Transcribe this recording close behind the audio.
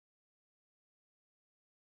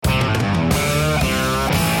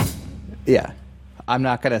Yeah. I'm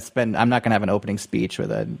not gonna have an opening speech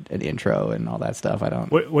with an intro and all that stuff. I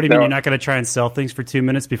don't. What do you mean you're not gonna try and sell things for 2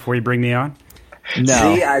 minutes before you bring me on?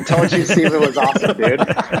 No. See, I told you Steven was awesome, dude.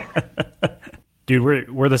 Dude,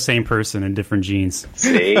 we're the same person in different jeans.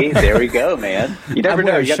 See, there we go, man. You never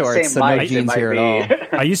know. You got the same mic. Jeans here at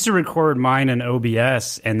all. I used to record mine in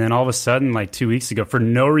OBS, and then all of a sudden, like 2 weeks ago, for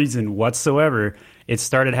no reason whatsoever, it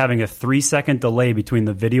started having a 3-second delay between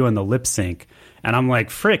the video and the lip sync. And I'm like,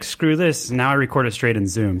 frick, screw this. Now I record it straight in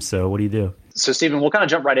Zoom. So what do you do? So, Steven, we'll kind of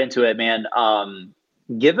jump right into it, man.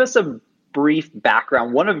 Give us a brief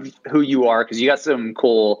background, one of who you are, because you got some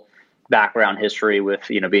cool background history with,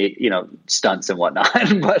 stunts and whatnot.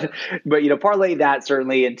 but parlay that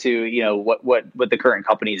certainly into, what the current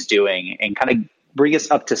company is doing and kind of bring us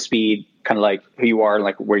up to speed, kind of like who you are and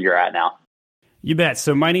like where you're at now. You bet.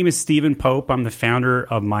 So my name is Steven Pope. I'm the founder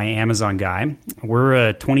of My Amazon Guy. We're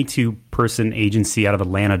a 22-person agency out of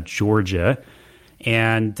Atlanta, Georgia.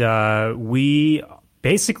 And we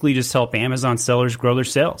basically just help Amazon sellers grow their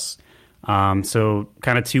sales. So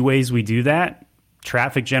kind of two ways we do that.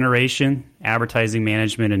 Traffic generation, advertising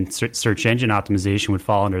management, and search engine optimization would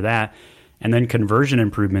fall under that. And then conversion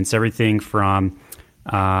improvements, everything from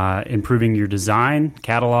improving your design,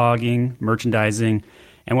 cataloging, merchandising,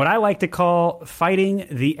 and what I like to call fighting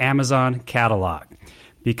the Amazon catalog.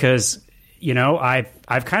 Because,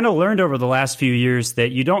 I've kind of learned over the last few years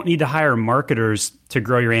that you don't need to hire marketers to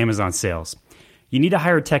grow your Amazon sales. You need to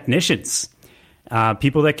hire technicians,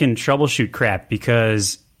 people that can troubleshoot crap,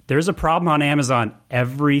 because there's a problem on Amazon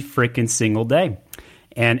every freaking single day.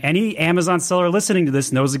 And any Amazon seller listening to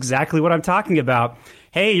this knows exactly what I'm talking about.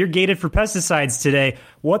 Hey, you're gated for pesticides today.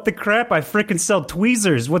 What the crap? I freaking sell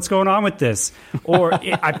tweezers. What's going on with this? Or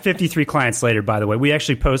I'm 53 clients later, by the way. We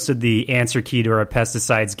actually posted the answer key to our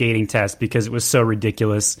pesticides gating test because it was so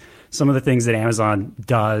ridiculous. Some of the things that Amazon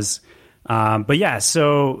does. But yeah,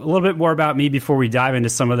 so a little bit more about me before we dive into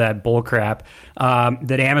some of that bull crap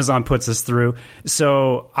that Amazon puts us through.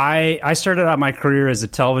 So I started out my career as a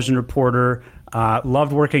television reporter,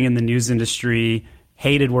 loved working in the news industry,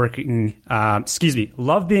 loved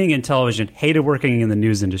being in television, hated working in the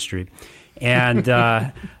news industry. And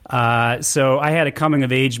so I had a coming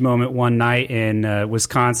of age moment one night in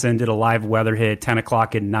Wisconsin, did a live weather hit, 10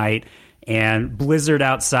 o'clock at night, and blizzard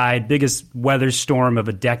outside, biggest weather storm of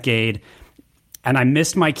a decade. And I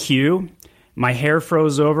missed my cue. My hair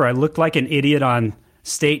froze over. I looked like an idiot on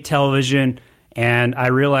state television. And I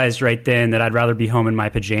realized right then that I'd rather be home in my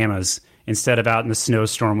pajamas instead of out in the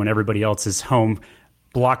snowstorm when everybody else is home,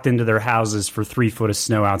 blocked into their houses for 3 foot of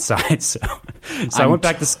snow outside. So I went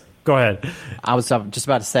back to... Go ahead. I was just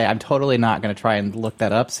about to say, I'm totally not going to try and look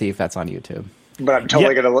that up, see if that's on YouTube. But I'm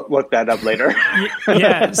totally going to look that up later.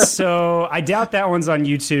 Yeah, so I doubt that one's on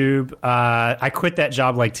YouTube. I quit that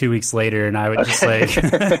job like 2 weeks later, and I would just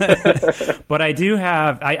but I do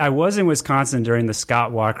have... I was in Wisconsin during the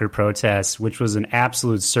Scott Walker protests, which was an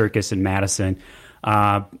absolute circus in Madison.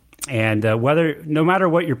 And no matter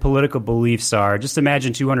what your political beliefs are, just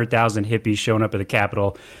imagine 200,000 hippies showing up at the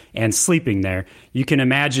Capitol and sleeping there. You can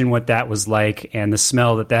imagine what that was like and the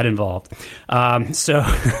smell that involved.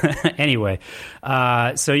 Anyway,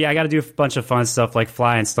 so yeah, I got to do a bunch of fun stuff like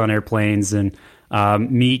fly and stunt airplanes and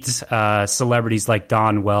meet celebrities like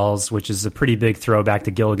Don Wells, which is a pretty big throwback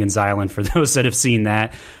to Gilligan's Island for those that have seen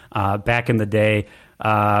that back in the day.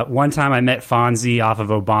 One time I met Fonzie off of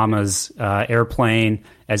Obama's airplane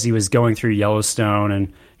as he was going through Yellowstone,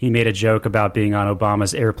 and he made a joke about being on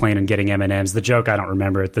Obama's airplane and getting M&Ms. The joke I don't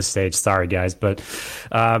remember at this stage. Sorry, guys, but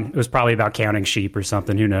it was probably about counting sheep or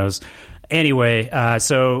something. Who knows? Anyway,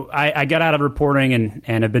 so I got out of reporting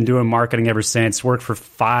and have been doing marketing ever since. Worked for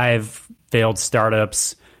 5 failed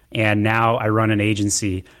startups, and now I run an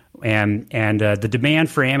agency. And the demand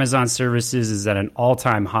for Amazon services is at an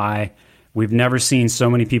all-time high. We've never seen so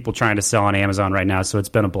many people trying to sell on Amazon right now, so it's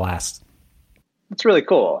been a blast. That's really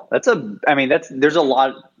cool. There's a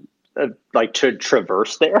lot of, to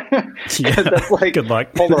traverse there. Yeah. That's like good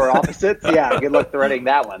luck. Polar opposites. Yeah, good luck threading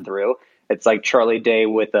that one through. It's like Charlie Day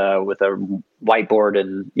with a whiteboard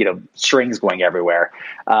and strings going everywhere.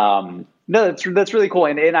 No, that's really cool,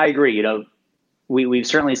 and I agree. We've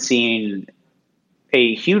certainly seen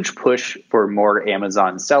a huge push for more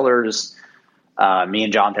Amazon sellers. Me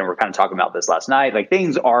and Jonathan were kind of talking about this last night. Like,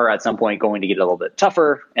 things are at some point going to get a little bit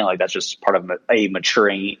tougher, and that's just part of a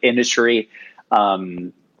maturing industry.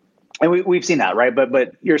 And we've seen that, right?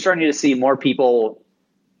 But you're starting to see more people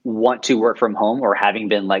want to work from home or having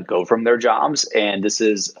been let go from their jobs, and this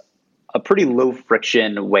is a pretty low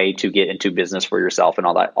friction way to get into business for yourself and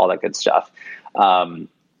all that good stuff.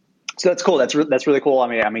 So So that's cool. That's really cool.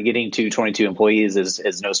 I mean, getting to 22 employees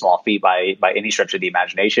is no small feat by any stretch of the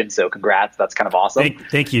imagination. So congrats. That's kind of awesome.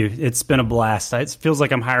 Thank you. It's been a blast. It feels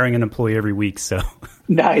like I'm hiring an employee every week. So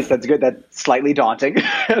nice. That's good. That's slightly daunting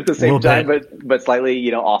at the same time, but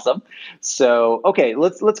slightly, awesome. So, okay,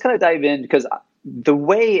 let's kind of dive in, because the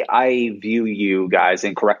way I view you guys,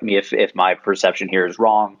 and correct me if my perception here is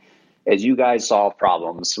wrong, is you guys solve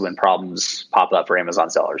problems when problems pop up for Amazon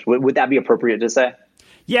sellers. Would that be appropriate to say?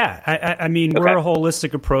 Yeah, I mean, we're a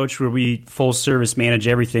holistic approach where we full service manage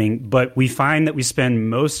everything, but we find that we spend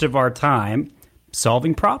most of our time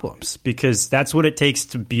solving problems, because that's what it takes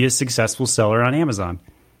to be a successful seller on Amazon.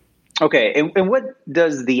 Okay, and what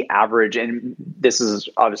does the average, and this is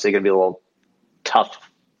obviously going to be a little tough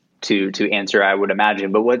to answer, I would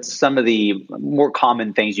imagine, but what's some of the more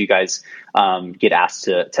common things you guys get asked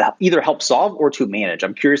to either help solve or to manage?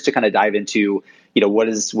 I'm curious to kind of dive into, what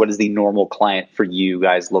does the normal client for you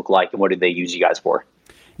guys look like, and what do they use you guys for?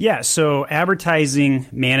 Yeah, so advertising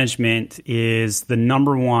management is the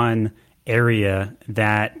number one area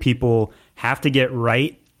that people have to get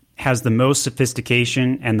right, has the most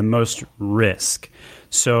sophistication and the most risk.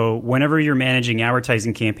 So whenever you're managing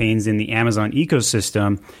advertising campaigns in the Amazon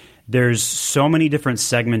ecosystem, there's so many different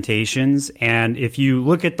segmentations. And if you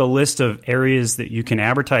look at the list of areas that you can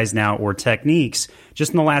advertise now, or techniques,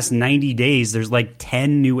 just in the last 90 days, there's like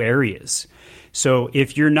 10 new areas. So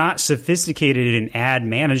if you're not sophisticated in ad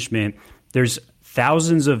management, there's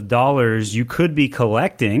thousands of dollars you could be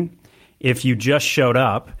collecting if you just showed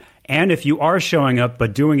up. And if you are showing up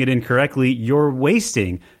but doing it incorrectly, you're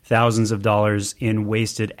wasting thousands of dollars in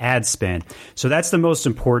wasted ad spend. So that's the most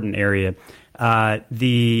important area.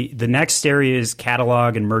 The next area is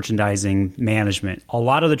catalog and merchandising management. A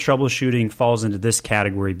lot of the troubleshooting falls into this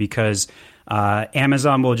category, because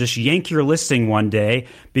Amazon will just yank your listing one day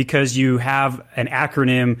because you have an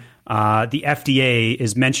acronym. The FDA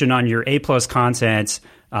is mentioned on your A+ content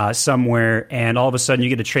somewhere, and all of a sudden you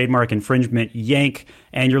get a trademark infringement yank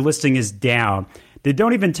and your listing is down. They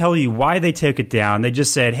don't even tell you why they took it down. They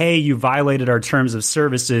just said, hey, you violated our terms of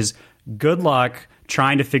services. Good luck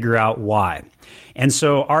trying to figure out why. And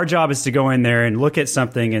so our job is to go in there and look at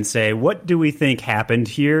something and say, what do we think happened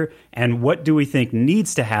here? And what do we think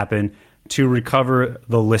needs to happen to recover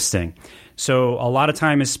the listing? So a lot of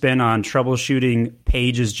time is spent on troubleshooting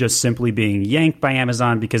pages just simply being yanked by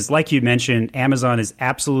Amazon, because like you mentioned, Amazon is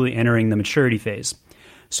absolutely entering the maturity phase.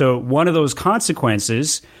 So one of those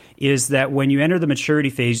consequences is that when you enter the maturity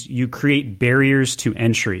phase, you create barriers to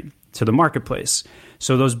entry to the marketplace.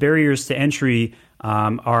 So those barriers to entry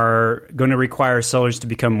are going to require sellers to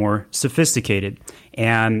become more sophisticated.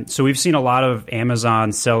 And so we've seen a lot of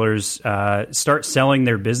Amazon sellers start selling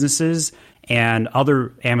their businesses, and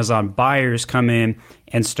other Amazon buyers come in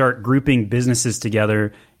and start grouping businesses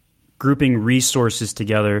together, grouping resources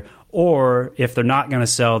together. Or if they're not going to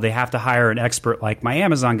sell, they have to hire an expert like my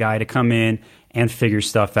Amazon guy to come in and figure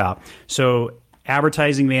stuff out. So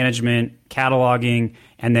advertising management, cataloging,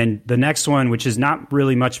 and then the next one, which is not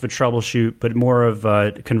really much of a troubleshoot, but more of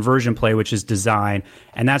a conversion play, which is design.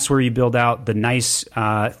 And that's where you build out the nice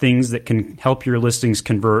things that can help your listings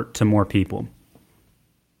convert to more people.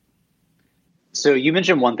 So you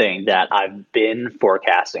mentioned one thing that I've been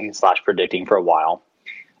forecasting / predicting for a while,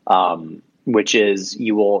 which is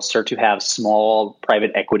you will start to have small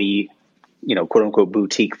private equity, quote unquote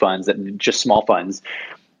boutique funds, that just small funds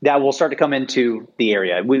that will start to come into the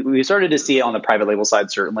area. We started to see it on the private label side,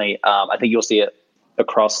 certainly. I think you'll see it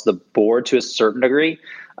across the board to a certain degree.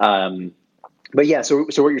 But yeah, so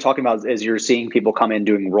what you're talking about is you're seeing people come in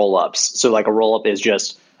doing roll-ups. So like a roll-up is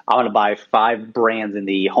just, I'm going to buy 5 brands in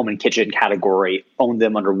the home and kitchen category, own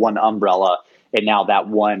them under one umbrella, and now that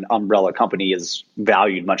one umbrella company is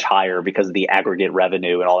valued much higher because of the aggregate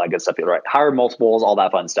revenue and all that good stuff, right? Higher multiples, all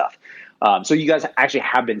that fun stuff. So you guys actually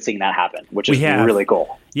have been seeing that happen, which is really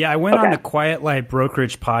cool. Yeah, I went on the Quiet Light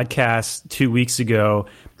Brokerage podcast 2 weeks ago,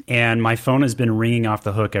 and my phone has been ringing off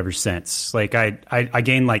the hook ever since. Like I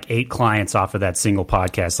gained like 8 clients off of that single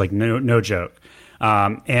podcast, like no joke.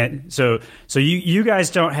 And so you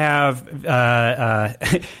guys don't have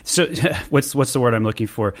so what's the word I'm looking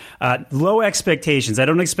for? Low expectations. I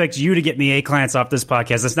don't expect you to get me 8 clients off this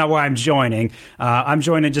podcast. That's not why I'm joining. I'm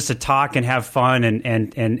joining just to talk and have fun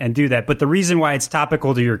and do that. But the reason why it's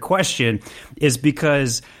topical to your question is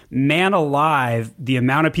because, man alive, the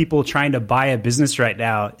amount of people trying to buy a business right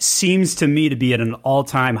now seems to me to be at an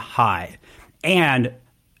all-time high. And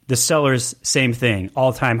the sellers, same thing,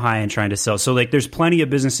 all-time high in trying to sell. So like there's plenty of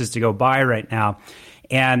businesses to go buy right now.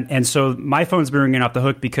 And so my phone's been ringing off the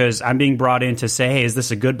hook because I'm being brought in to say, hey, is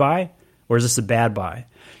this a good buy or is this a bad buy?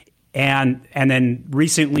 And then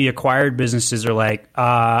recently acquired businesses are like,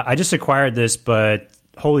 I just acquired this, but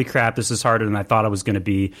holy crap, this is harder than I thought it was going to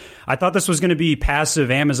be. I thought this was going to be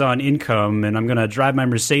passive Amazon income, and I'm going to drive my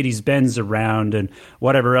Mercedes-Benz around and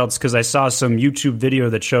whatever else because I saw some YouTube video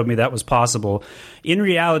that showed me that was possible. In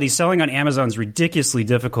reality, selling on Amazon is ridiculously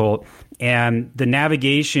difficult, and the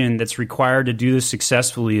navigation that's required to do this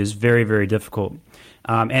successfully is very, very difficult.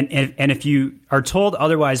 And if you are told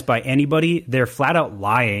otherwise by anybody, they're flat out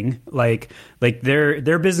lying. Like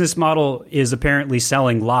their business model is apparently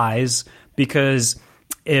selling lies, because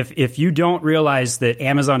if you don't realize that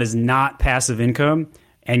Amazon is not passive income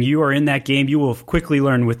and you are in that game, you will quickly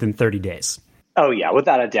learn within 30 days. Oh yeah,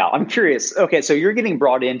 without a doubt. I'm curious. Okay, so you're getting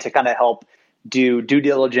brought in to kind of help do due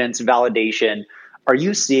diligence, validation. Are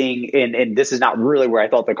you seeing, and this is not really where I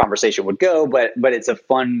thought the conversation would go, but it's a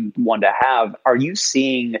fun one to have. Are you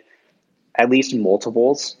seeing at least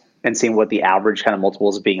multiples and seeing what the average kind of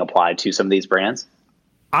multiples is being applied to some of these brands?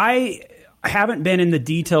 I haven't been in the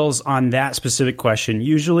details on that specific question.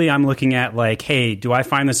 Usually I'm looking at like, hey, do I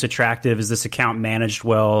find this attractive? Is this account managed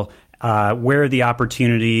well? Where are the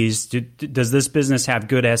opportunities? Does this business have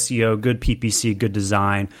good SEO, good PPC, good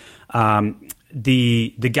design?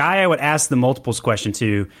 The guy I would ask the multiples question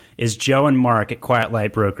to is Joe and Mark at Quiet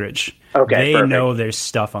Light Brokerage. Okay, they know their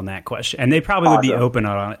stuff on that question, and they probably would be open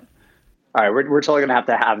on it. All right, we're totally going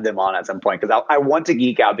to have them on at some point, because I want to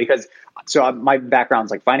geek out, because my background's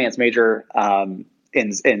like finance major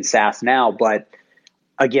in SaaS now, but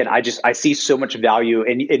again, I see so much value,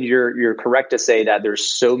 and you're correct to say that there's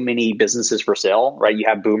so many businesses for sale, right? You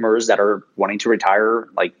have boomers that are wanting to retire,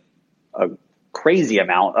 like a crazy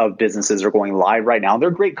amount of businesses are going live right now. They're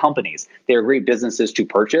great companies. They're great businesses to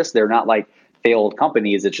purchase. They're not like failed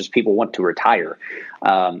companies. It's just people want to retire.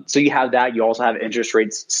 So you have that. You also have interest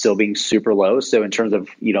rates still being super low. So in terms of,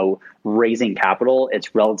 raising capital,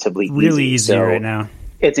 it's relatively really easy right now.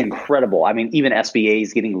 It's incredible. I mean, even SBA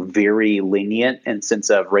is getting very lenient in sense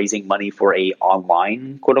of raising money for a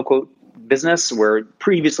online quote unquote business, where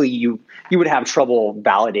previously you would have trouble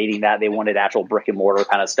validating that. They wanted actual brick and mortar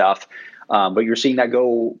kind of stuff. But you're seeing that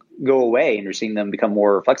go away, and you're seeing them become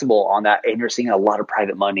more flexible on that. And you're seeing a lot of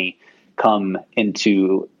private money come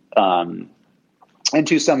into some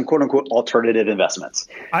quote unquote alternative investments,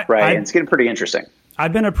 right? And it's getting pretty interesting.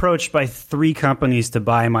 I've been approached by 3 companies to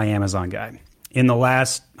buy my Amazon guy in the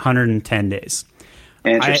last 110 days.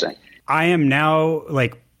 Interesting. I am now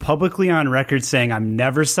like publicly on record saying I'm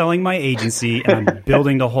never selling my agency, and I'm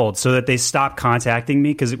building to hold, so that they stop contacting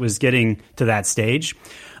me, because it was getting to that stage.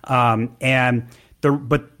 But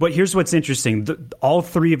here's what's interesting. All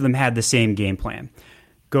 3 of them had the same game plan.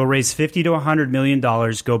 Go raise $50 to $100 million,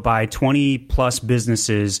 go buy 20 plus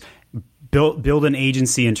businesses, build an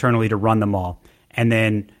agency internally to run them all. And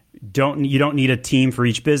then you don't need a team for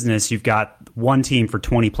each business. You've got one team for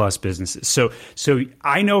 20 plus businesses. So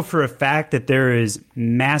I know for a fact that there is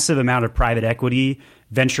massive amount of private equity,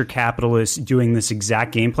 venture capitalists doing this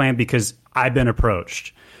exact game plan, because I've been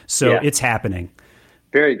approached. So It's happening.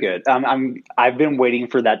 Very good. I've been waiting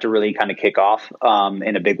for that to really kind of kick off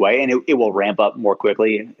in a big way, and it will ramp up more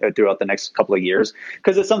quickly throughout the next couple of years,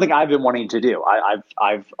 because it's something I've been wanting to do.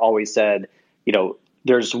 I've always said,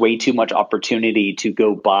 there's way too much opportunity to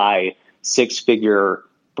go buy 6-figure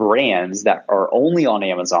brands that are only on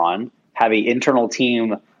Amazon, have an internal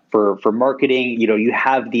team for marketing. You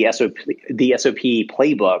have the SOP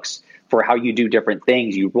playbooks for how you do different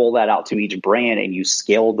things. You roll that out to each brand, and you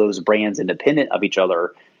scale those brands independent of each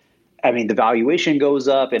other. I mean, the valuation goes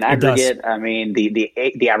up in aggregate. I mean,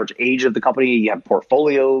 the average age of the company, you have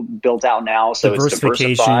portfolio built out now, so it's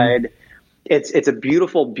diversified. It's a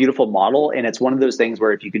beautiful, beautiful model, and it's one of those things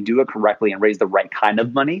where if you can do it correctly and raise the right kind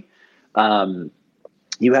of money,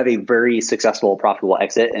 you have a very successful, profitable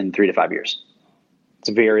exit in 3 to 5 years. It's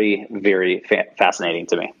very, very fascinating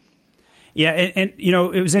to me. Yeah, and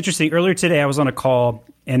it was interesting. Earlier today, I was on a call,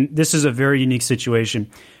 and this is a very unique situation.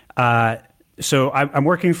 So I'm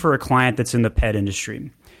working for a client that's in the pet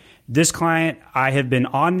industry. This client, I have been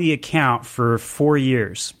on the account for 4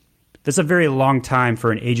 years. That's a very long time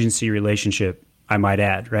for an agency relationship, I might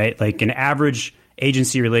add, right? Like an average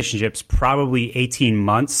agency relationship's probably 18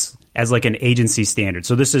 months as like an agency standard.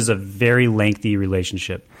 So this is a very lengthy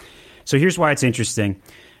relationship. So here's why it's interesting.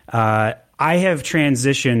 I have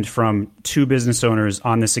transitioned from 2 business owners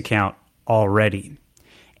on this account already.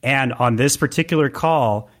 And on this particular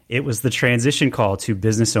call, it was the transition call to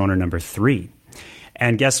business owner number 3.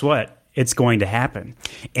 And guess what? It's going to happen.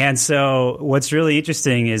 And so what's really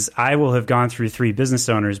interesting is I will have gone through 3 business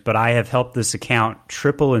owners, but I have helped this account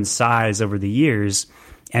triple in size over the years.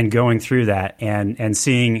 and going through that and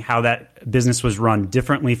seeing how that business was run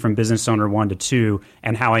differently from business owner 1 to 2,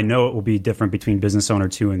 and how I know it will be different between business owner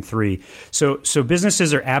 2 and 3. So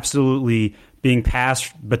businesses are absolutely being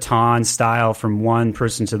passed baton style from one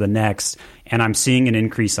person to the next, and I'm seeing an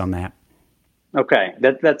increase on that. Okay,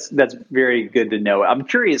 that's very good to know. I'm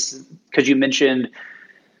curious because you mentioned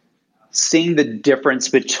seeing the difference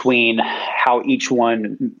between how each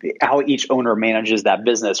owner manages that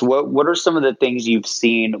business. What are some of the things you've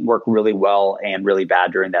seen work really well and really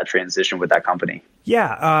bad during that transition with that company?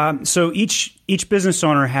 Yeah. So each business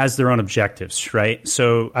owner has their own objectives, right?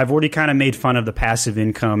 So I've already kind of made fun of the passive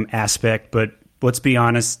income aspect, but let's be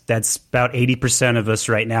honest, that's about 80% of us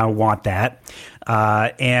right now want that.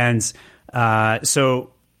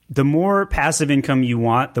 So the more passive income you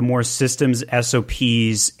want, the more systems,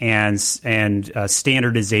 SOPs, and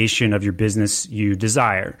standardization of your business you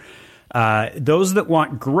desire. Those that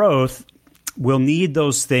want growth will need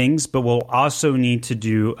those things, but will also need to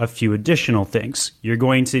do a few additional things. You're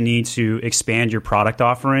going to need to expand your product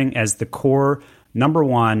offering as the core, number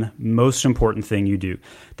one, most important thing you do.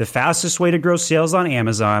 The fastest way to grow sales on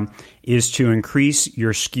Amazon is to increase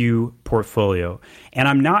your SKU portfolio. And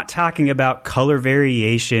I'm not talking about color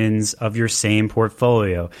variations of your same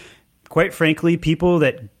portfolio. Quite frankly, people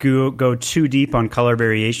that go too deep on color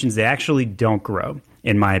variations, they actually don't grow,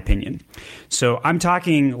 in my opinion. So I'm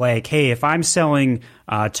talking like, hey, if I'm selling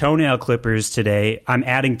toenail clippers today, I'm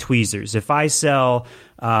adding tweezers. If I sell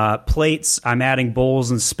plates, I'm adding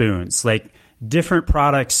bowls and spoons. Like, different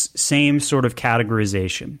products, same sort of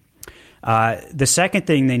categorization. The second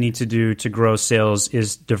thing they need to do to grow sales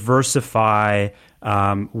is diversify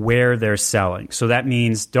where they're selling. So that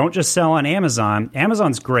means don't just sell on Amazon.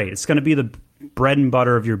 Amazon's great. It's going to be the bread and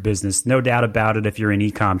butter of your business, no doubt about it if you're in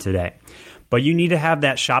e-com today. But you need to have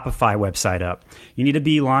that Shopify website up. You need to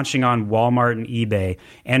be launching on Walmart and eBay.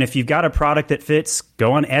 And if you've got a product that fits,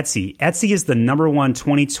 go on Etsy. Etsy is the number one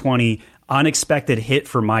 2020 unexpected hit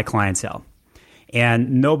for my clientele.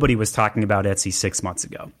 And nobody was talking about Etsy 6 months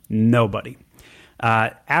ago. Nobody.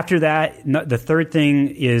 After that, the third thing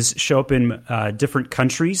is show up in different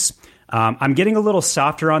countries. I'm getting a little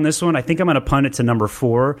softer on this one. I think I'm going to punt it to number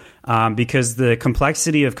 4 because the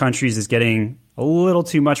complexity of countries is getting a little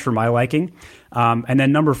too much for my liking. And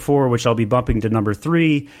then number 4, which I'll be bumping to number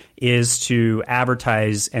 3, is to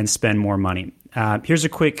advertise and spend more money. Here's a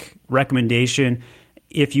quick recommendation.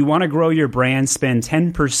 If you want to grow your brand, spend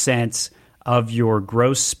 10% of your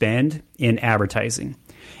gross spend in advertising.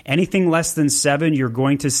 Anything less than 7, you're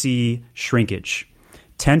going to see shrinkage.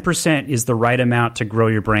 10% is the right amount to grow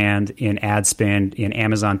your brand in ad spend in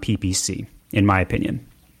Amazon PPC, in my opinion.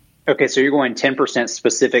 Okay, so you're going 10%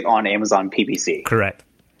 specific on Amazon PPC. Correct.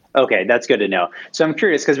 Okay, that's good to know. So I'm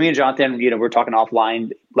curious because me and Jonathan, we're talking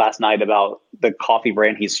offline last night about the coffee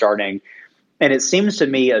brand he's starting, and it seems to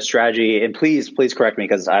me a strategy. And please correct me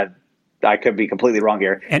because I could be completely wrong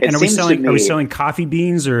here. And are we selling coffee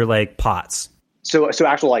beans or like pots? So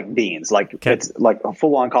actual like beans, like okay. It's like a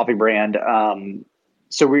full on coffee brand.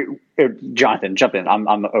 Jonathan, jump in.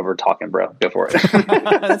 I'm over talking, bro. Go for it.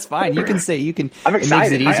 That's fine. You can say I'm excited. It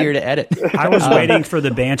makes it easier to edit. I was waiting for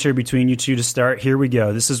the banter between you two to start. Here we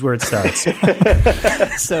go. This is where it starts.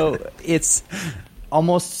 So it's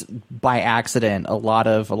almost by accident. A lot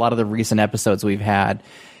of the recent episodes we've had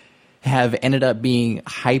have ended up being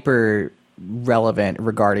hyper relevant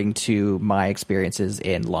regarding to my experiences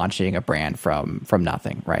in launching a brand from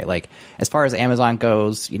nothing, right? Like as far as Amazon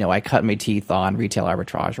goes, I cut my teeth on retail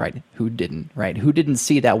arbitrage, right? Who didn't, right? Who didn't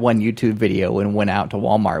see that one YouTube video and went out to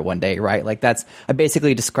Walmart one day, right? Like I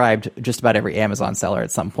basically described just about every Amazon seller at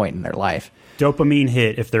some point in their life. Dopamine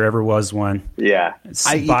hit if there ever was one. Yeah.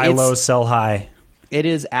 Buy low, sell high. It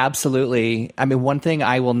is absolutely, one thing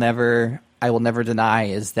I will never deny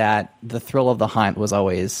is that the thrill of the hunt was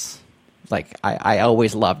always like I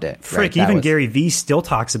always loved it. Frick, right? Even Gary Vee still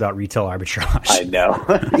talks about retail arbitrage. I know.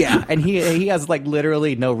 Yeah, and he has like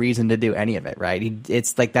literally no reason to do any of it, right?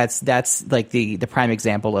 It's like that's like the prime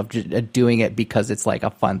example of just doing it because it's like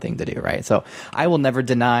a fun thing to do, right? So I will never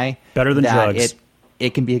deny better than that drugs.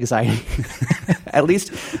 It can be exciting. At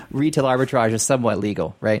least retail arbitrage is somewhat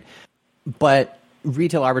legal, right? But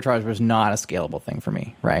retail arbitrage was not a scalable thing for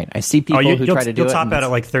me, right? I see people who try to do it. You'll top out at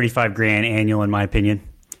like $35,000 annual, in my opinion.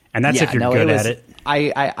 And that's if you're good at it.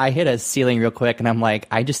 I hit a ceiling real quick, and I'm like,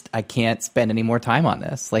 I can't spend any more time on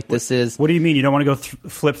this. Like, this is... What do you mean? You don't want to go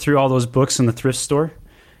flip through all those books in the thrift store?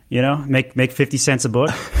 Make 50 cents a book?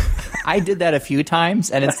 I did that a few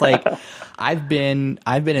times, and it's like, I've been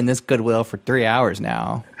in this Goodwill for 3 hours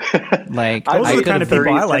now. Like, those are the kind of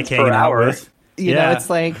people I like hanging out with. It's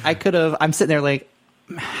like, I'm sitting there like,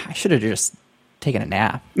 I should have just taken a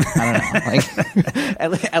nap. I don't know.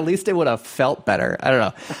 Like, at least it would have felt better. I don't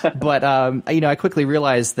know. But, I quickly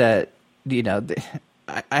realized that,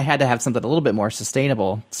 I had to have something a little bit more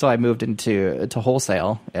sustainable. So I moved into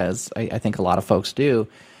wholesale, as I think a lot of folks do.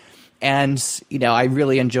 And, I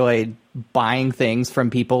really enjoyed buying things from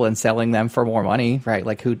people and selling them for more money, right?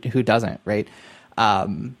 Like who doesn't, right?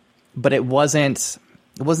 But it wasn't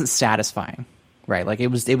satisfying, right? Like it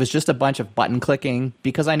was just a bunch of button clicking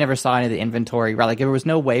because I never saw any of the inventory, right? Like there was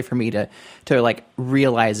no way for me to like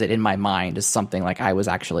realize it in my mind as something like I was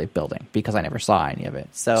actually building because I never saw any of it.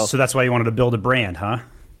 So that's why you wanted to build a brand, huh?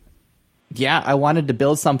 Yeah, I wanted to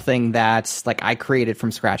build something that like I created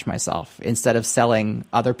from scratch myself instead of selling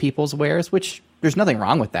other people's wares, which there's nothing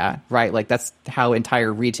wrong with that, right? Like that's how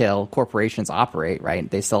entire retail corporations operate, right?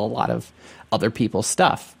 They sell a lot of other people's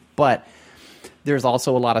stuff, but there's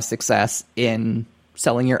also a lot of success in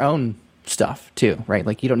selling your own stuff too, right?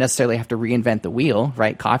 Like you don't necessarily have to reinvent the wheel,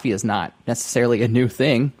 right? Coffee is not necessarily a new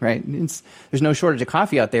thing, right? There's no shortage of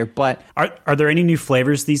coffee out there, but are there any new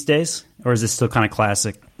flavors these days, or is it still kind of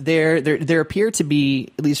classic? There appear to be,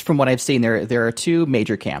 at least from what I've seen, there are two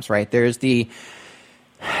major camps, right? There's the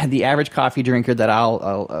average coffee drinker that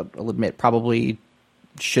I'll admit probably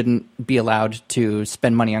shouldn't be allowed to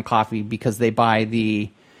spend money on coffee because they buy the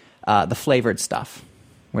flavored stuff,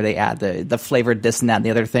 where they add the flavored this and that and the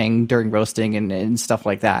other thing during roasting and stuff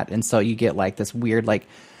like that. And so you get like this weird like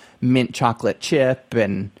mint chocolate chip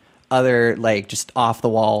and other like just off the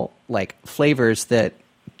wall like flavors that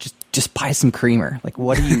just buy some creamer. Like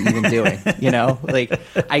what are you even doing? Like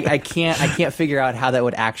I can't figure out how that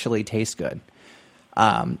would actually taste good.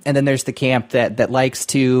 And then there's the camp that likes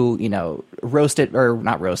to, roast it or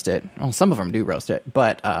not roast it. Well, some of them do roast it,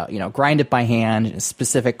 but, grind it by hand,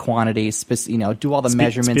 specific quantities, do all the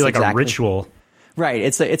measurements. It's be like exactly. A ritual. Right.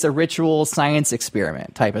 It's a ritual science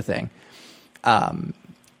experiment type of thing.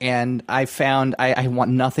 And I found I want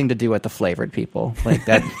nothing to do with the flavored people like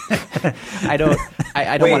that. I don't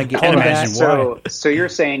want to get into that. So you're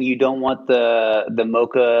saying you don't want the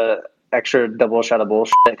mocha extra double shot of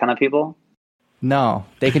bullshit kind of people? No,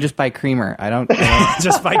 they can just buy creamer. I don't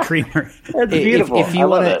just buy creamer. That's beautiful. If you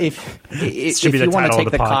want to, if you want to take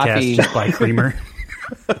the coffee, just buy creamer.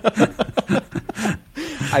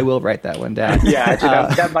 I will write that one down. Yeah,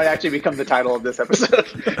 actually, that might actually become the title of this episode.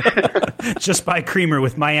 Just buy creamer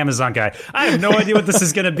with my Amazon guy. I have no idea what this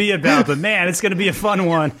is going to be about, but man, it's going to be a fun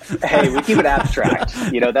one. Hey, we keep it abstract.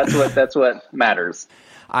 That's what matters.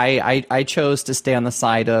 I chose to stay on the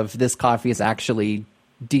side of this coffee is actually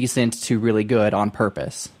decent to really good on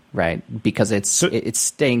purpose, right? Because it's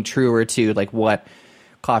staying truer to like what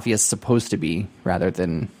coffee is supposed to be rather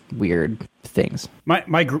than weird things.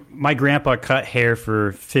 My grandpa cut hair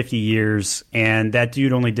for 50 years, and that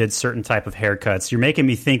dude only did certain type of haircuts. You're making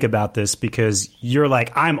me think about this because you're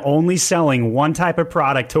like, I'm only selling one type of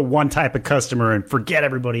product to one type of customer and forget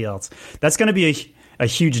everybody else. That's going to be a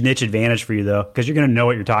huge niche advantage for you, though, because you're going to know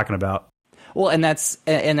what you're talking about. Well, and that's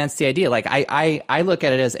the idea. Like I look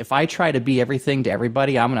at it as if I try to be everything to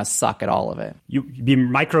everybody, I'm going to suck at all of it. You be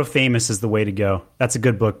micro famous is the way to go. That's a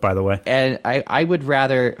good book, by the way. And I would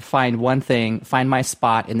rather find my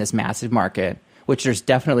spot in this massive market, which there's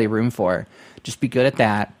definitely room for. Just be good at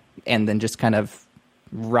that, and then just kind of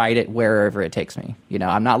ride it wherever it takes me.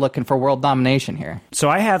 I'm not looking for world domination here. So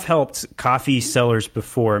I have helped coffee sellers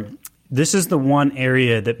before. This is the one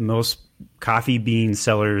area that most coffee bean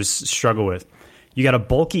sellers struggle with. You got a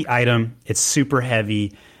bulky item, it's super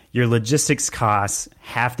heavy, your logistics costs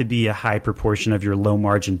have to be a high proportion of your low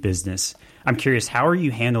margin business. I'm curious, how are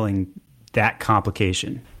you handling that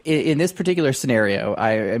complication? In this particular scenario,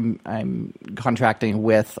 I'm contracting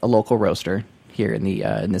with a local roaster here in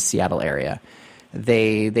the Seattle area.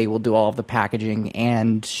 They will do all of the packaging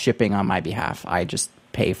and shipping on my behalf. I just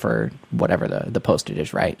pay for whatever the postage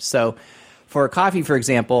is, right? So for coffee, for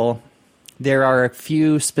example, there are a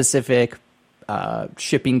few specific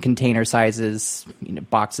shipping container sizes,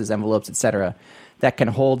 boxes, envelopes, etc., that can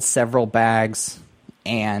hold several bags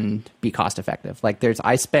and be cost effective. Like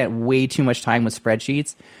I spent way too much time with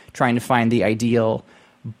spreadsheets trying to find the ideal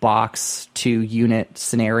box to unit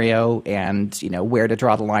scenario and where to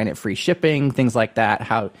draw the line at free shipping, things like that.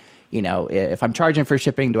 How if I'm charging for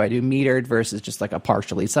shipping, do I do metered versus just like a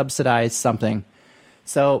partially subsidized something?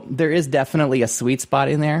 So there is definitely a sweet spot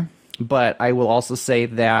in there. But I will also say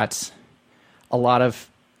that a lot of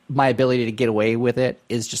my ability to get away with it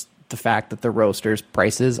is just the fact that the roasters'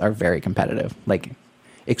 prices are very competitive, like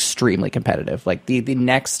extremely competitive. Like the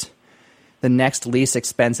next least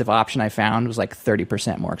expensive option I found was like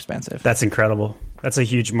 30% more expensive. That's incredible. That's a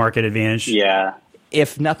huge market advantage. Yeah.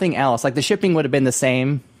 if nothing else, like the shipping would have been the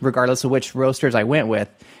same regardless of which roasters I went with.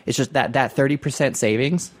 It's just that 30%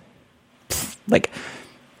 savings. Like,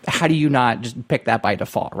 how do you not just pick that by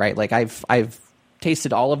default, right? Like I've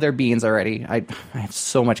tasted all of their beans already. I have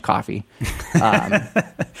so much coffee.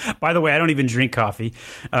 By the way, I don't even drink coffee,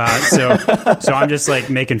 so I'm just like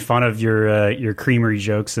making fun of your creamery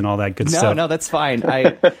jokes and all that good stuff. No, that's fine.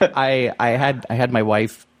 I had my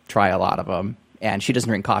wife try a lot of them, and she doesn't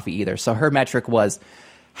drink coffee either. So her metric was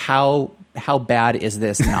how bad is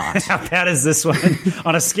this not? How bad is this one?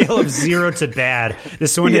 On a scale of 0 to bad,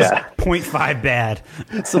 this one is 0.5 bad.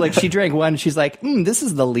 So like she drank one, she's like, this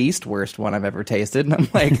is the least worst one I've ever tasted. And I'm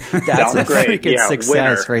like, that's a great. freaking success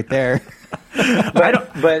winner. right there.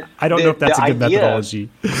 But I don't know if that's a good methodology.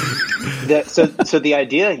 So the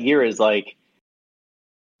idea here is like,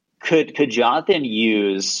 could Jonathan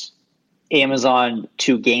use Amazon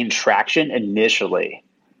to gain traction initially,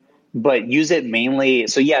 but use it mainly?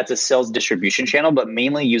 So yeah, it's a sales distribution channel, but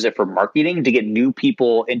mainly use it for marketing to get new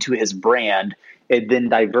people into his brand, and then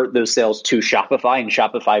divert those sales to Shopify, and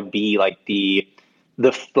Shopify be like the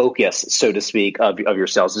focus, so to speak, of your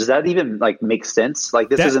sales. Does that even like make sense? Like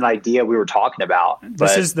this is an idea we were talking about.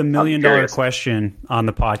 This is the $1 million question on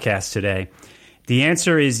the podcast today. The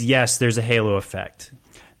answer is yes, there's a halo effect.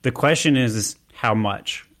 The question is how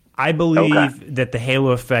much? I believe that the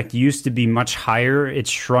halo effect used to be much higher.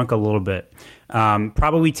 It's shrunk a little bit.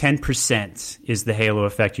 Probably 10% is the halo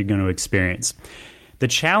effect you're going to experience. The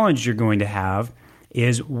challenge you're going to have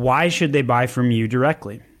is, why should they buy from you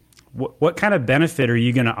directly? What kind of benefit are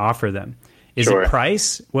you going to offer them? Is it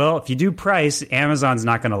price? Well, if you do price, Amazon's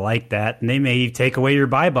not going to like that, and they may take away your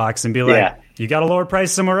buy box and be like, you got a lower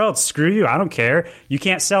price somewhere else. Screw you. I don't care. You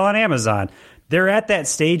can't sell on Amazon. They're at that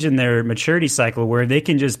stage in their maturity cycle where they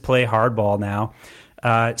can just play hardball now.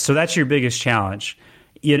 So that's your biggest challenge.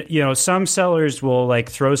 You know, some sellers will like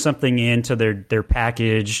throw something into their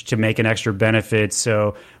package to make an extra benefit.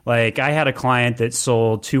 So like I had a client that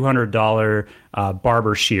sold $200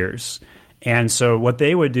 barber shears. And so what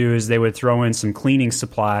they would do is they would throw in some cleaning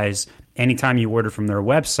supplies anytime you order from their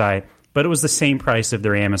website, but it was the same price of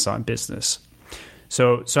their Amazon business.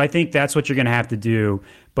 So I think that's what you're going to have to do.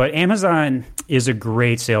 But Amazon is a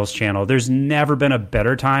great sales channel. There's never been a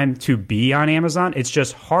better time to be on Amazon. It's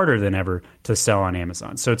just harder than ever to sell on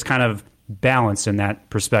Amazon. So it's kind of balanced in that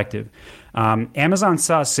perspective. Amazon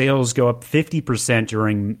saw sales go up 50%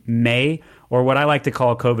 during May, or what I like to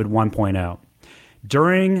call COVID 1.0.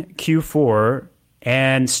 During Q4,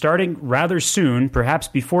 and starting rather soon, perhaps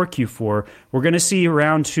before Q4, we're going to see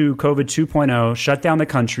round 2 COVID 2.0 shut down the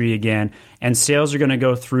country again, and sales are going to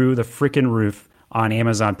go through the freaking roof on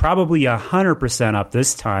Amazon, probably 100% up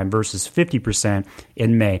this time versus 50%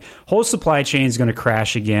 in May. Whole supply chain is going to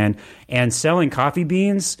crash again, and selling coffee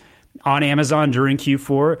beans on Amazon during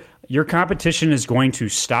Q4, your competition is going to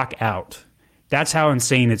stock out. That's how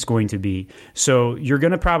insane it's going to be. So you're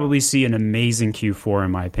going to probably see an amazing Q4,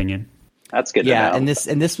 in my opinion. That's good to know. Yeah, and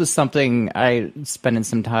this was something I spent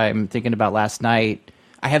some time thinking about last night.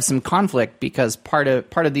 I have some conflict because part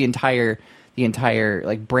of the entire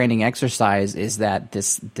like branding exercise is that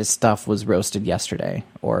this stuff was roasted yesterday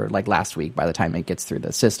or like last week by the time it gets through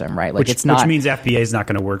the system, right? Like which means FBA is not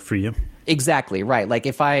going to work for you. Exactly, right. Like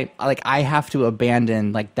if I have to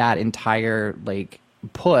abandon like that entire like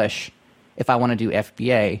push if I want to do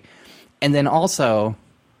FBA. And then also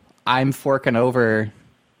I'm forking over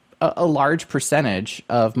a large percentage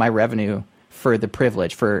of my revenue for the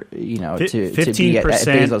privilege for, you know, to be at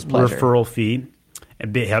Bezos' pleasure. Referral fee.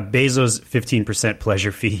 Bezos 15%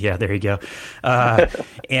 pleasure fee. Yeah, there you go.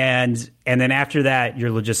 And then after that,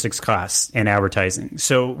 your logistics costs and advertising.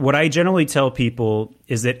 So what I generally tell people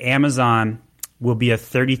is that Amazon will be a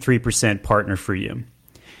 33% partner for you.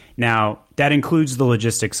 Now, that includes the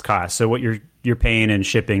logistics costs. So what you're paying in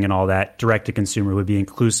shipping and all that direct to consumer would be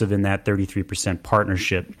inclusive in that 33%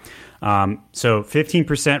 partnership. So 15%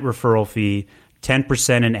 referral fee,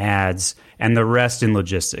 10% in ads, and the rest in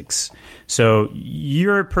logistics. So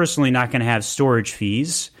you're personally not going to have storage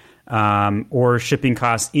fees or shipping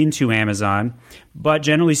costs into Amazon, but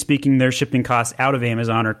generally speaking, their shipping costs out of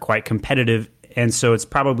Amazon are quite competitive, and so it's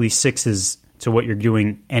probably sixes to what you're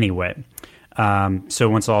doing anyway. So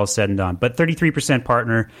once all is said and done. But 33%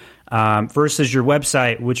 partner versus your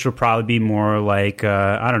website, which will probably be more like,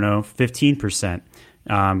 15%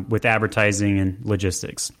 with advertising and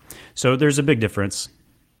logistics. So there's a big difference.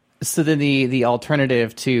 So then the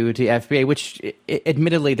alternative to FBA, which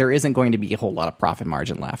admittedly there isn't going to be a whole lot of profit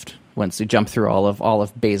margin left once you jump through all of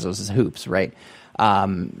Bezos' hoops, right?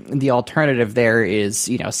 The alternative there is,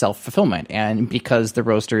 you know, self-fulfillment. And because the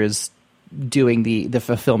roaster is doing the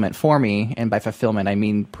fulfillment for me. And by fulfillment, I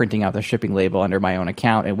mean printing out the shipping label under my own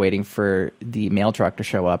account and waiting for the mail truck to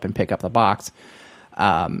show up and pick up the box.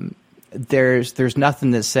 There's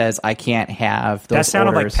nothing that says I can't have those. That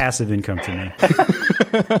sounded orders. like passive income to me.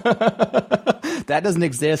 That doesn't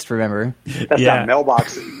exist, remember? That's not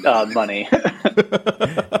mailbox money.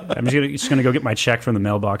 I'm just gonna go get my check from the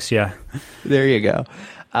mailbox. Yeah, there you go.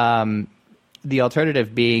 The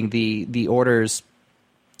alternative being the orders.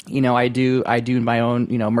 I do my own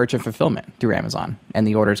merchant fulfillment through Amazon, and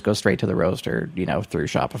the orders go straight to the roaster, through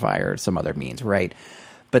Shopify or some other means, right?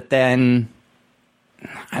 But then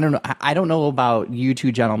I don't know. I don't know about you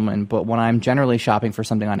two gentlemen, but when I'm generally shopping for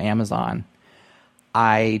something on Amazon,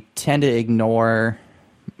 I tend to ignore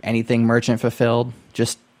anything merchant fulfilled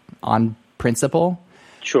just on principle.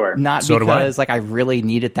 Sure. Not so because I really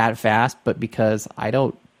need it that fast, but because I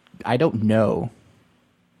don't know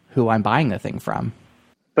who I'm buying the thing from.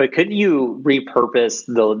 But couldn't you repurpose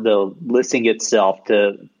the listing itself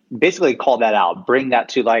to basically call that out, bring that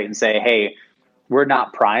to light and say, hey, we're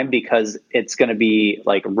not Prime because it's going to be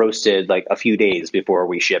roasted a few days before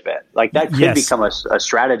we ship it. That could become a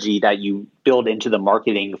strategy that you build into the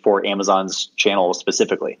marketing for Amazon's channel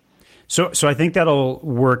specifically. So I think that'll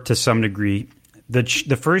work to some degree.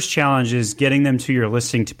 The first challenge is getting them to your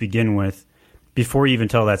listing to begin with before you even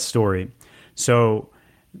tell that story. So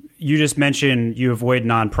you just mentioned you avoid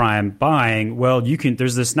non-Prime buying. Well,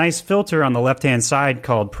 there's this nice filter on the left-hand side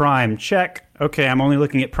called Prime. Check. Okay, I'm only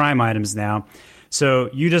looking at Prime items now. So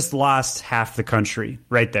you just lost half the country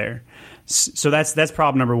right there. So that's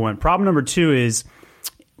problem number one. Problem number two is,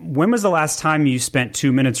 when was the last time you spent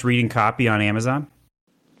 2 minutes reading copy on Amazon?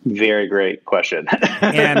 Very great question.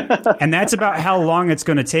 and that's about how long it's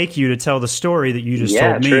going to take you to tell the story that you just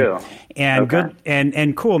told me. True. And good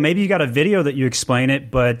and cool. Maybe you got a video that you explain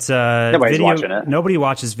it, but nobody's watching it. Nobody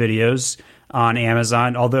watches videos on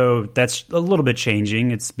Amazon, although that's a little bit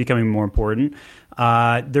changing. It's becoming more important.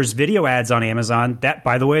 There's video ads on Amazon. That,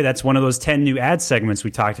 by the way, that's one of those 10 new ad segments we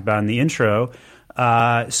talked about in the intro.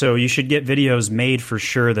 So you should get videos made for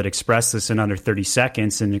sure that express this in under 30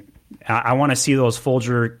 seconds. And I want to see those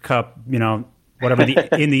Folger cup, whatever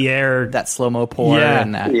in the air. That slow-mo pour. Yeah.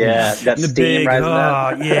 And that. Yeah, that the steam big, rising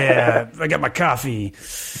up. yeah, I got my coffee.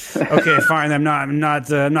 Okay, fine. I'm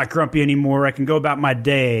not grumpy anymore. I can go about my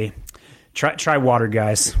day. Try water,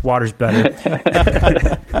 guys. Water's better.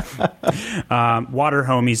 Water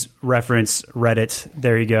homies reference Reddit.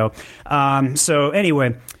 There you go. So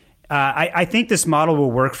anyway, I think this model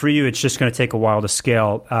will work for you. It's just going to take a while to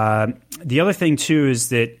scale. The other thing, too, is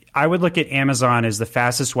that I would look at Amazon as the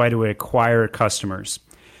fastest way to acquire customers.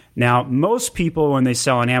 Now, most people, when they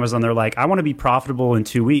sell on Amazon, they're like, I want to be profitable in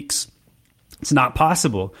 2 weeks. It's not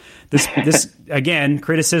possible. This again,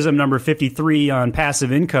 criticism number 53 on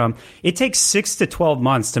passive income. It takes 6 to 12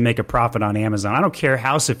 months to make a profit on Amazon. I don't care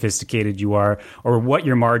how sophisticated you are or what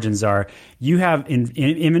your margins are. You have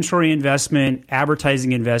inventory investment,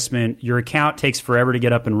 advertising investment. Your account takes forever to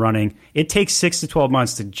get up and running. It takes 6 to 12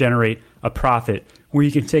 months to generate a profit where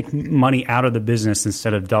you can take money out of the business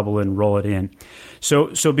instead of double and roll it in.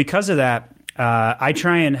 So because of that, I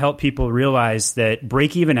try and help people realize that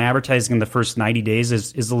break-even advertising in the first 90 days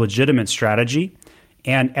is a legitimate strategy,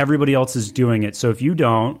 and everybody else is doing it. So if you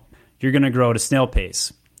don't, you're going to grow at a snail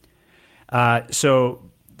pace. So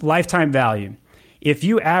lifetime value. If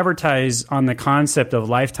you advertise on the concept of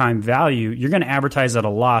lifetime value, you're going to advertise at a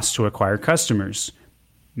loss to acquire customers.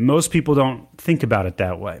 Most people don't think about it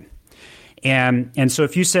that way. And so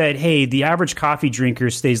if you said, hey, the average coffee drinker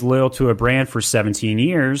stays loyal to a brand for 17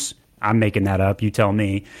 years, I'm making that up, you tell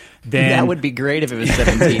me. Then that would be great if it was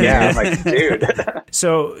 17 Yeah, years. I'm like, dude.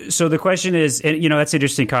 So the question is, and that's an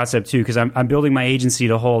interesting concept too, because I'm building my agency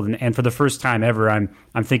to hold, and for the first time ever,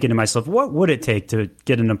 I'm thinking to myself, what would it take to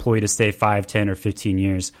get an employee to stay 5, 10, or 15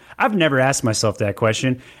 years? I've never asked myself that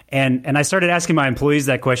question, and I started asking my employees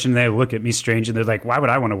that question, and they look at me strange, and they're like, why would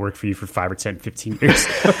I want to work for you for 5 or 10, 15 years?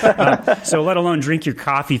 So let alone drink your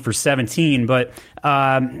coffee for 17. But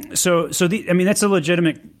that's a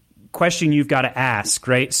legitimate question you've got to ask,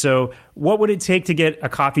 right? So what would it take to get a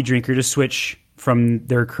coffee drinker to switch from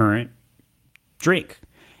their current drink?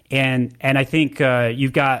 And I think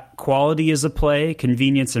you've got quality as a play,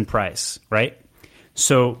 convenience, and price, right?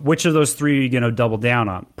 So which of those three are you going to double down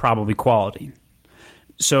on? Probably quality.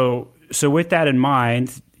 So with that in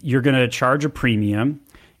mind, you're going to charge a premium,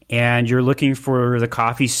 and you're looking for the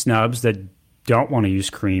coffee snubs that don't want to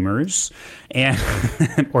use creamers, and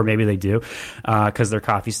or maybe they do because they're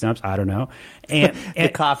coffee snubs. I don't know. And the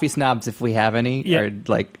coffee snobs, if we have any, are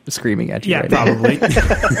like screaming at you. Yeah, right probably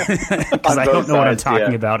because I don't know what I'm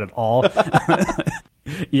talking about at all.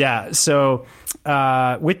 Yeah. So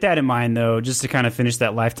with that in mind, though, just to kind of finish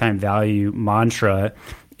that lifetime value mantra,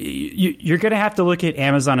 you're going to have to look at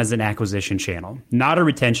Amazon as an acquisition channel, not a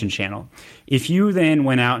retention channel. If you then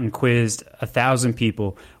went out and quizzed 1,000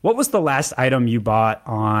 people, what was the last item you bought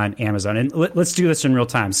on Amazon? And let's do this in real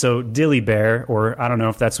time. So Dilly Bear, or I don't know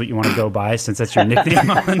if that's what you want to go by since that's your nickname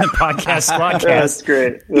on the podcast. That's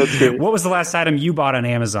great. That's great. What was the last item you bought on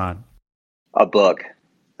Amazon? A book.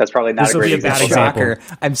 That's probably not This a will great be a bad example.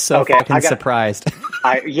 example. I'm so fucking surprised.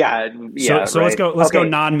 Yeah. So let's go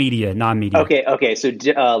non-media. Okay. So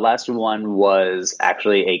last one was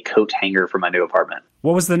actually a coat hanger for my new apartment.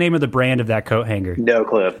 What was the name of the brand of that coat hanger? No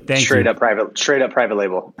clue. Straight up private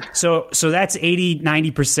label. So that's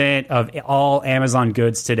 90% of all Amazon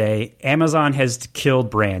goods today. Amazon has killed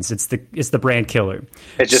brands. It's the brand killer.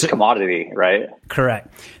 It's just commodity, right?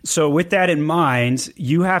 Correct. So with that in mind,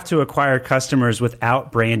 you have to acquire customers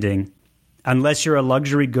without branding unless you're a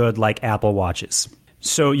luxury good like Apple Watches.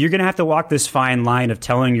 So you're going to have to walk this fine line of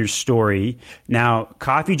telling your story. Now,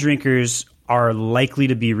 coffee drinkers are likely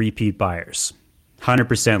to be repeat buyers.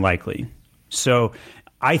 100% likely. So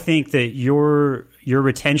I think that your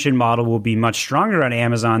retention model will be much stronger on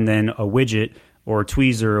Amazon than a widget or a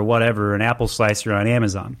tweezer or whatever, an apple slicer on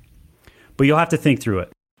Amazon. But you'll have to think through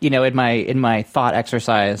it. You know, in my thought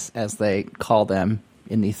exercise, as they call them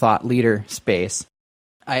in the thought leader space,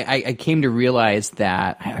 I came to realize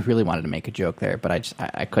that I really wanted to make a joke there, but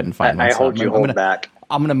I couldn't find myself. I hold you back.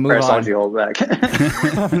 I'm going to move on. You hold back.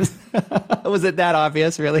 Was it that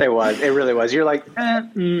obvious, really? It was. It really was. You're like,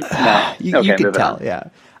 no. You could tell, yeah.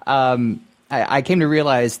 I came to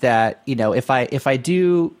realize that, you know, if I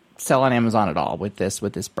do sell on Amazon at all with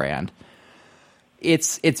this brand,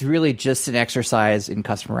 it's really just an exercise in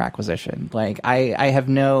customer acquisition. Like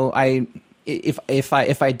if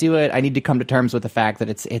I do it, I need to come to terms with the fact that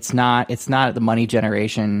it's not the money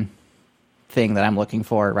generation thing that I'm looking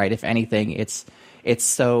for, right? If anything, it's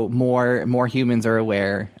so more humans are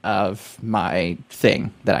aware of my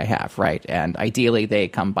thing that I have, right? And ideally, they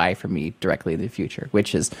come buy from me directly in the future,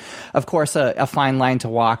 which is, of course, a fine line to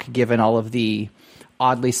walk, given all of the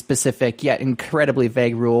oddly specific yet incredibly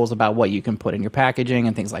vague rules about what you can put in your packaging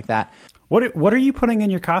and things like that. What are you putting in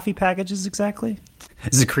your coffee packages exactly?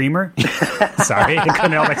 Is it creamer? Sorry, I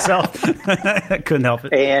couldn't help myself. I couldn't help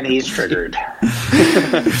it. And he's triggered.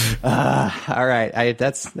 All right,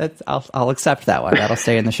 I'll accept that one. That'll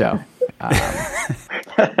stay in the show.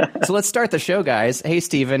 So let's start the show, guys. Hey,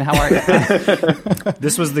 Steven, how are you?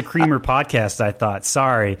 This was the Creamer podcast, I thought.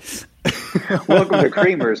 Sorry. Welcome to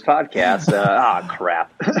Creamer's podcast.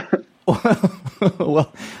 Crap.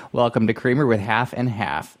 Well, welcome to Creamer with half and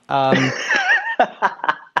half.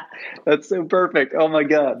 That's so perfect. Oh my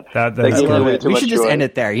god. We should just end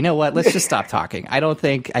it there. You know what? Let's just stop talking. I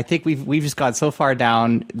think we've just gone so far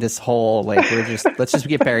down this hole. Like let's just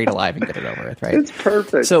get buried alive and get it over with, right? It's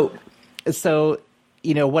perfect. So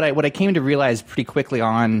you know what I came to realize pretty quickly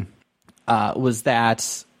on was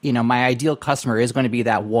that, you know, my ideal customer is going to be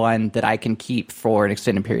that one that I can keep for an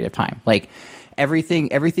extended period of time. Like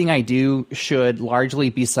everything I do should largely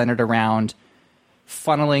be centered around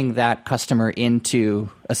funneling that customer into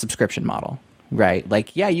a subscription model, right?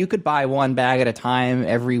 Like, yeah, you could buy one bag at a time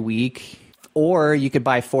every week, or you could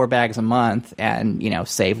buy 4 bags a month and, you know,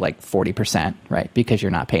 save like 40%, right? Because you're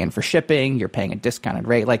not paying for shipping, you're paying a discounted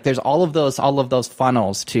rate. Like there's all of those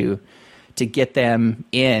funnels to get them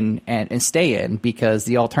in and stay in, because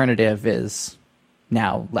the alternative is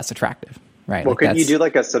now less attractive. Right. Well, could you do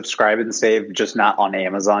like a subscribe and save, just not on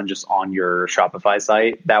Amazon, just on your Shopify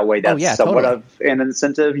site? That way that's somewhat of an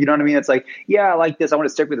incentive. You know what I mean? It's like, yeah, I like this. I want to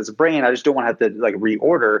stick with this brand. I just don't want to have to like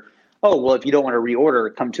reorder. Oh, well, if you don't want to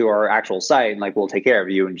reorder, come to our actual site and like we'll take care of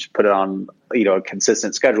you and just put it on, you know, a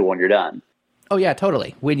consistent schedule when you're done. Oh, yeah,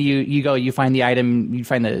 totally. When you go, you find the item, you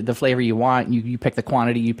find the flavor you want, you pick the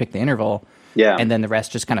quantity, you pick the interval. Yeah. And then the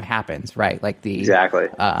rest just kind of happens, right? Like exactly.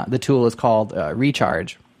 The tool is called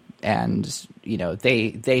Recharge. And, you know,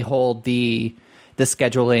 they hold the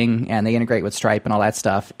scheduling and they integrate with Stripe and all that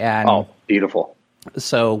stuff. And beautiful.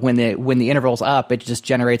 So when the interval's up, it just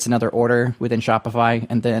generates another order within Shopify,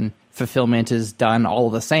 and then fulfillment is done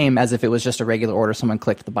all the same as if it was just a regular order. Someone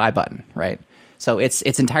clicked the buy button, right? So it's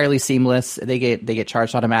entirely seamless. They get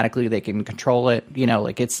charged automatically. They can control it. You know,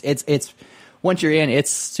 like it's once you're in,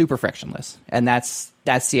 it's super frictionless, and that's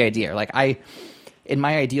the idea. Like in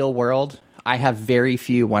my ideal world, I have very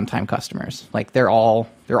few one-time customers. Like they're all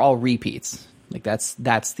repeats. Like that's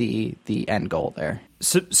the end goal there.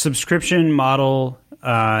 Subscription model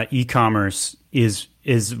e-commerce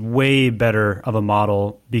is way better of a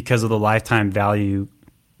model because of the lifetime value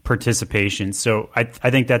participation. So I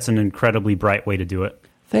think that's an incredibly bright way to do it.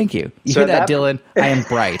 Thank you. You So hear that, that- Dylan? I am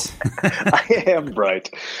bright. I am bright.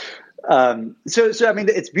 So I mean,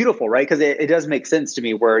 it's beautiful, right? Because it does make sense to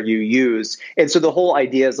me where you use, and so the whole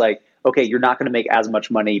idea is like, okay, you're not going to make as much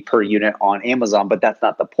money per unit on Amazon, but that's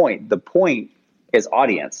not the point. The point is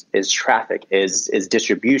audience, is traffic, is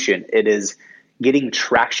distribution. It is getting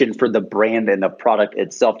traction for the brand and the product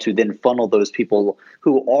itself to then funnel those people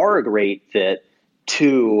who are a great fit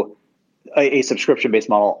to a subscription-based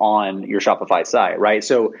model on your Shopify site, right?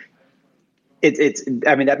 So it's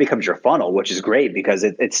I mean, that becomes your funnel, which is great because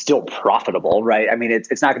it's still profitable, right? I mean,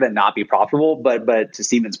 it's not going to not be profitable, but to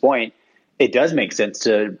Steven's point, it does make sense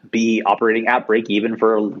to be operating at break even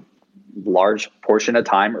for a large portion of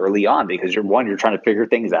time early on, because you're trying to figure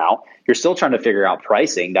things out. You're still trying to figure out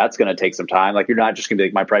pricing. That's going to take some time. Like, you're not just going to be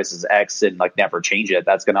like, my price is X and like never change it.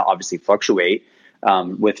 That's going to obviously fluctuate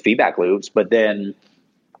with feedback loops. But then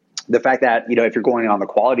the fact that, if you're going on the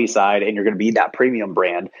quality side and you're going to be that premium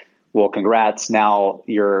brand, well, congrats. Now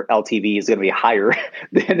your LTV is going to be higher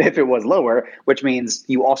than if it was lower, which means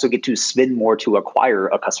you also get to spend more to acquire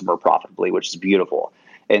a customer profitably, which is beautiful.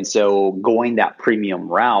 And so going that premium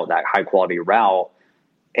route, that high quality route,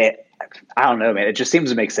 I don't know, man. It just seems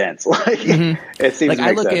to make sense. Like, it seems Like,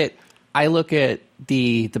 to make sense. I look at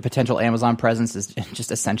the potential Amazon presence as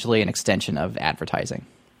just essentially an extension of advertising.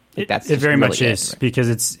 Like, It just very really much it, is, right? because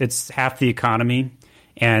it's half the economy,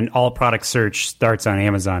 and all product search starts on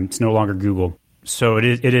Amazon. It's no longer Google. So it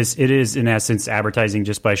is in essence advertising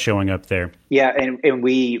just by showing up there. Yeah, and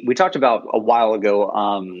we talked about a while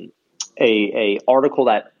ago a article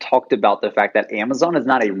that talked about the fact that Amazon is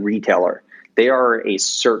not a retailer. They are a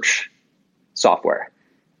search software.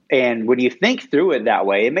 And when you think through it that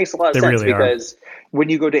way, it makes a lot of They sense, really are. because when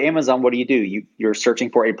you go to Amazon, what do? You're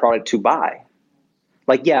searching for a product to buy.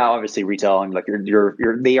 Like, yeah, obviously retail, and like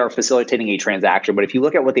they are facilitating a transaction. But if you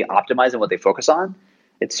look at what they optimize and what they focus on,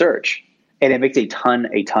 it's search. And it makes a ton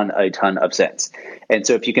of sense. And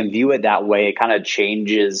so if you can view it that way, it kind of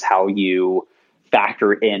changes how you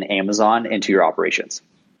factor in Amazon into your operations.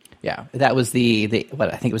 Yeah, that was the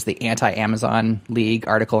what I think it was the anti-Amazon League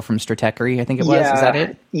article from Stratechery. I think it was. Yeah. Is that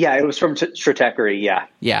it? Yeah, it was from Stratechery. Yeah.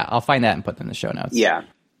 Yeah, I'll find that and put it in the show notes. Yeah.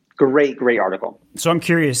 Great article. So I'm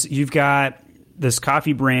curious, you've got this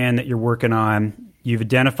coffee brand that you're working on. You've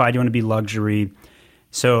identified you want to be luxury.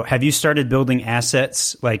 So have you started building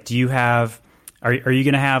assets? Like, do you have, are you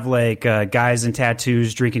going to have like guys in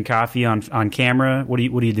tattoos drinking coffee on camera? What are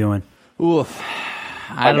you doing? Oof.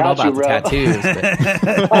 I don't know got you, about the tattoos.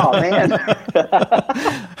 But Oh, man.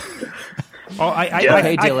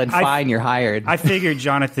 okay, Dylan, fine, you're hired. I figured,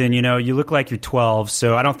 Jonathan, you look like you're 12,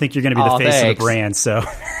 so I don't think you're going to be the Oh, face of thanks. the brand. So,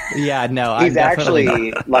 Yeah, no, He's I'm definitely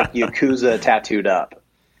actually like Yakuza tattooed up.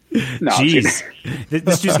 No, I'm kidding. jeez,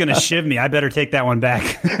 this dude's going to shiv me. I better take that one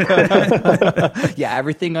back. Yeah,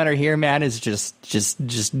 everything under here, man, is just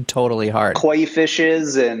totally hard. Koi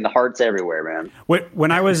fishes and hearts everywhere, man.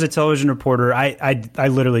 When I was a television reporter, I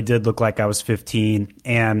literally did look like I was 15,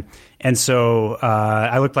 and so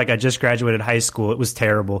I looked like I just graduated high school. It was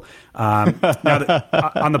terrible. Now,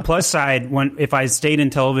 on the plus side, if I stayed in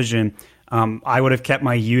television, I would have kept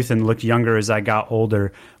my youth and looked younger as I got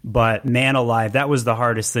older. But man alive, that was the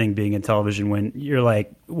hardest thing, being in television, when you're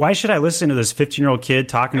like, why should I listen to this 15-year-old kid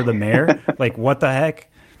talking to the mayor? Like, what the heck?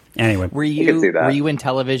 Anyway. can see that. Were you in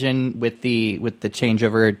television with the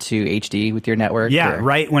changeover to HD with your network? Yeah, or?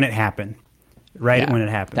 right when it happened. Right Yeah. when it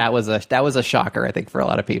happened. That was a shocker, I think, for a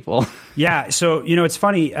lot of people. Yeah, so it's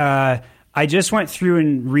funny. I just went through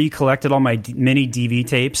and recollected all my mini DV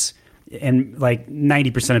tapes, and like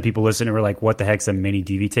 90% of people listening were like, "What the heck's a mini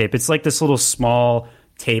DV tape?" It's like this little small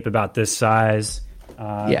tape about this size.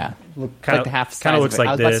 Yeah, Kind like the half size. kind of looks like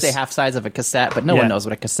I was about to this. say half size of a cassette, but no one knows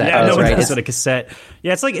what a cassette Yeah, is, no one right? knows what a cassette.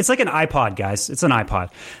 Yeah, it's like an iPod, guys. It's an iPod.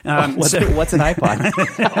 What's an iPod?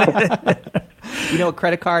 A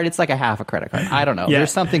credit card. It's like a half a credit card. I don't know. Yeah.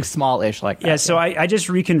 There's something small-ish like that. Yeah, so I just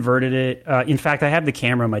reconverted it. In fact, I have the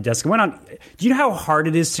camera on my desk. I went on. Do you know how hard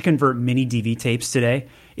it is to convert mini DV tapes today?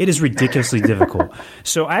 It is ridiculously difficult.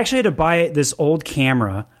 So I actually had to buy this old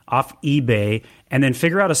camera off eBay and then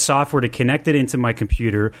figure out a software to connect it into my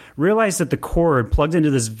computer, realized that the cord plugged into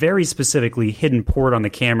this very specifically hidden port on the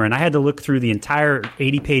camera, and I had to look through the entire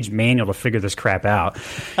 80-page manual to figure this crap out.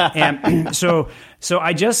 And so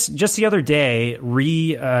I just the other day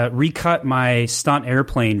recut my stunt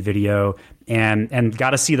airplane video and got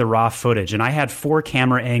to see the raw footage. And I had 4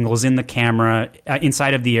 camera angles in the camera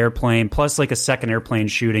inside of the airplane, plus like a second airplane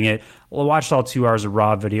shooting it. I watched all 2 hours of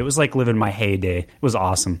raw video. It was like living my heyday. It was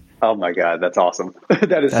awesome. Oh my God, that's awesome.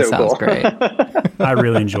 That is That so sounds cool. great. I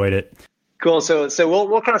really enjoyed it. Cool. So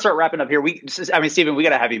we'll kind of start wrapping up here. Stephen, we got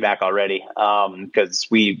to have you back already because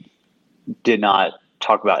we did not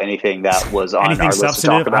talk about anything that was on anything our list to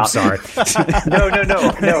talk about. I'm sorry. No. In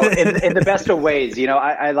the best of ways.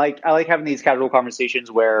 I like having these casual conversations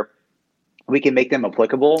where we can make them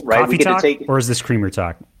applicable, right? Coffee we talk, or is this creamer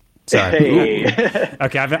talk? Sorry. Hey.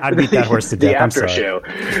 Okay, I'd beat that horse to death. The after I'm sorry. show.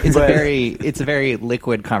 It's a very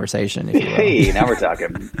liquid conversation. If you will. Hey, now we're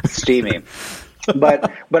talking steamy.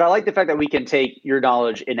 But I like the fact that we can take your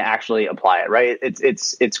knowledge and actually apply it, right?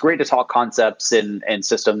 It's great to talk concepts and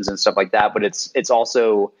systems and stuff like that, but it's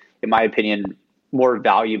also, in my opinion, more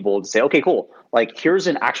valuable to say, okay, cool. Like, here's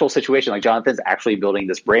an actual situation. Like, Jonathan's actually building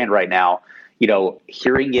this brand right now.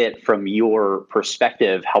 Hearing it from your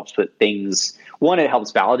perspective helps put things. One, it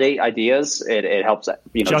helps validate ideas. It helps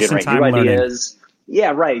generate new ideas.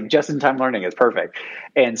 Yeah, right. Just-in-time learning is perfect.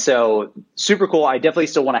 And so super cool. I definitely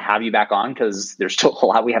still want to have you back on because there's still a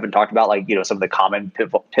lot we haven't talked about, like, some of the common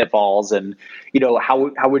pitfalls and,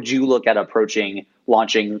 how would you look at approaching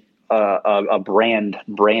launching a brand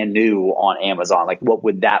new on Amazon? Like, what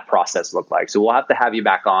would that process look like? So we'll have to have you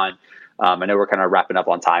back on. I know we're kind of wrapping up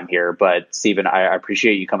on time here, but Stephen, I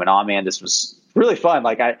appreciate you coming on, man. This was really fun.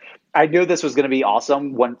 Like, I knew this was going to be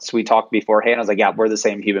awesome. Once we talked beforehand, I was like, yeah, we're the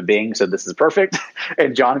same human being, so this is perfect.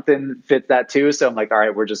 And Jonathan fits that too. So I'm like, all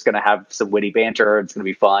right, we're just going to have some witty banter. It's going to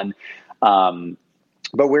be fun. But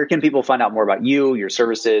where can people find out more about you, your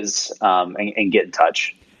services, and get in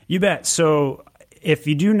touch? You bet. So if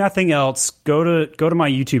you do nothing else, go to my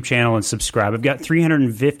YouTube channel and subscribe. I've got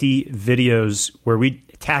 350 videos where we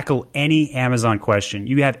tackle any Amazon question.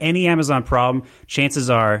 You have any Amazon problem,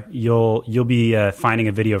 chances are you'll be finding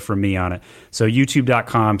a video from me on it. So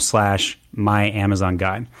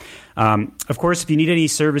youtube.com/myamazonguy. Of course, if you need any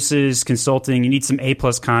services, consulting, you need some A+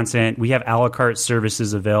 content, we have a la carte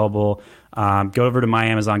services available. Go over to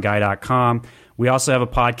myamazonguy.com. We also have a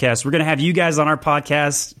podcast. We're going to have you guys on our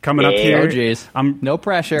podcast coming up here. Oh, geez. No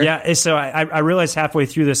pressure. Yeah. So I realized halfway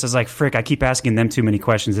through this, I was like, frick, I keep asking them too many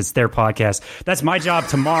questions. It's their podcast. That's my job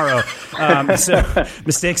tomorrow. So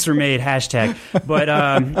mistakes were made, hashtag. But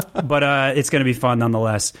it's going to be fun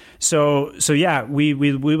nonetheless. So yeah, we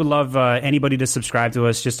would love anybody to subscribe to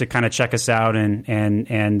us just to kind of check us out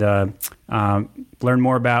and learn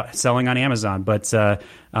more about selling on Amazon. But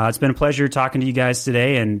it's been a pleasure talking to you guys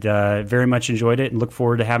today, and very much enjoyed it, and look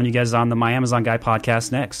forward to having you guys on the My Amazon Guy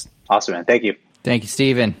podcast next. Awesome, man. Thank you. Thank you,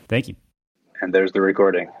 Stephen. Thank you. And there's the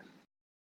recording.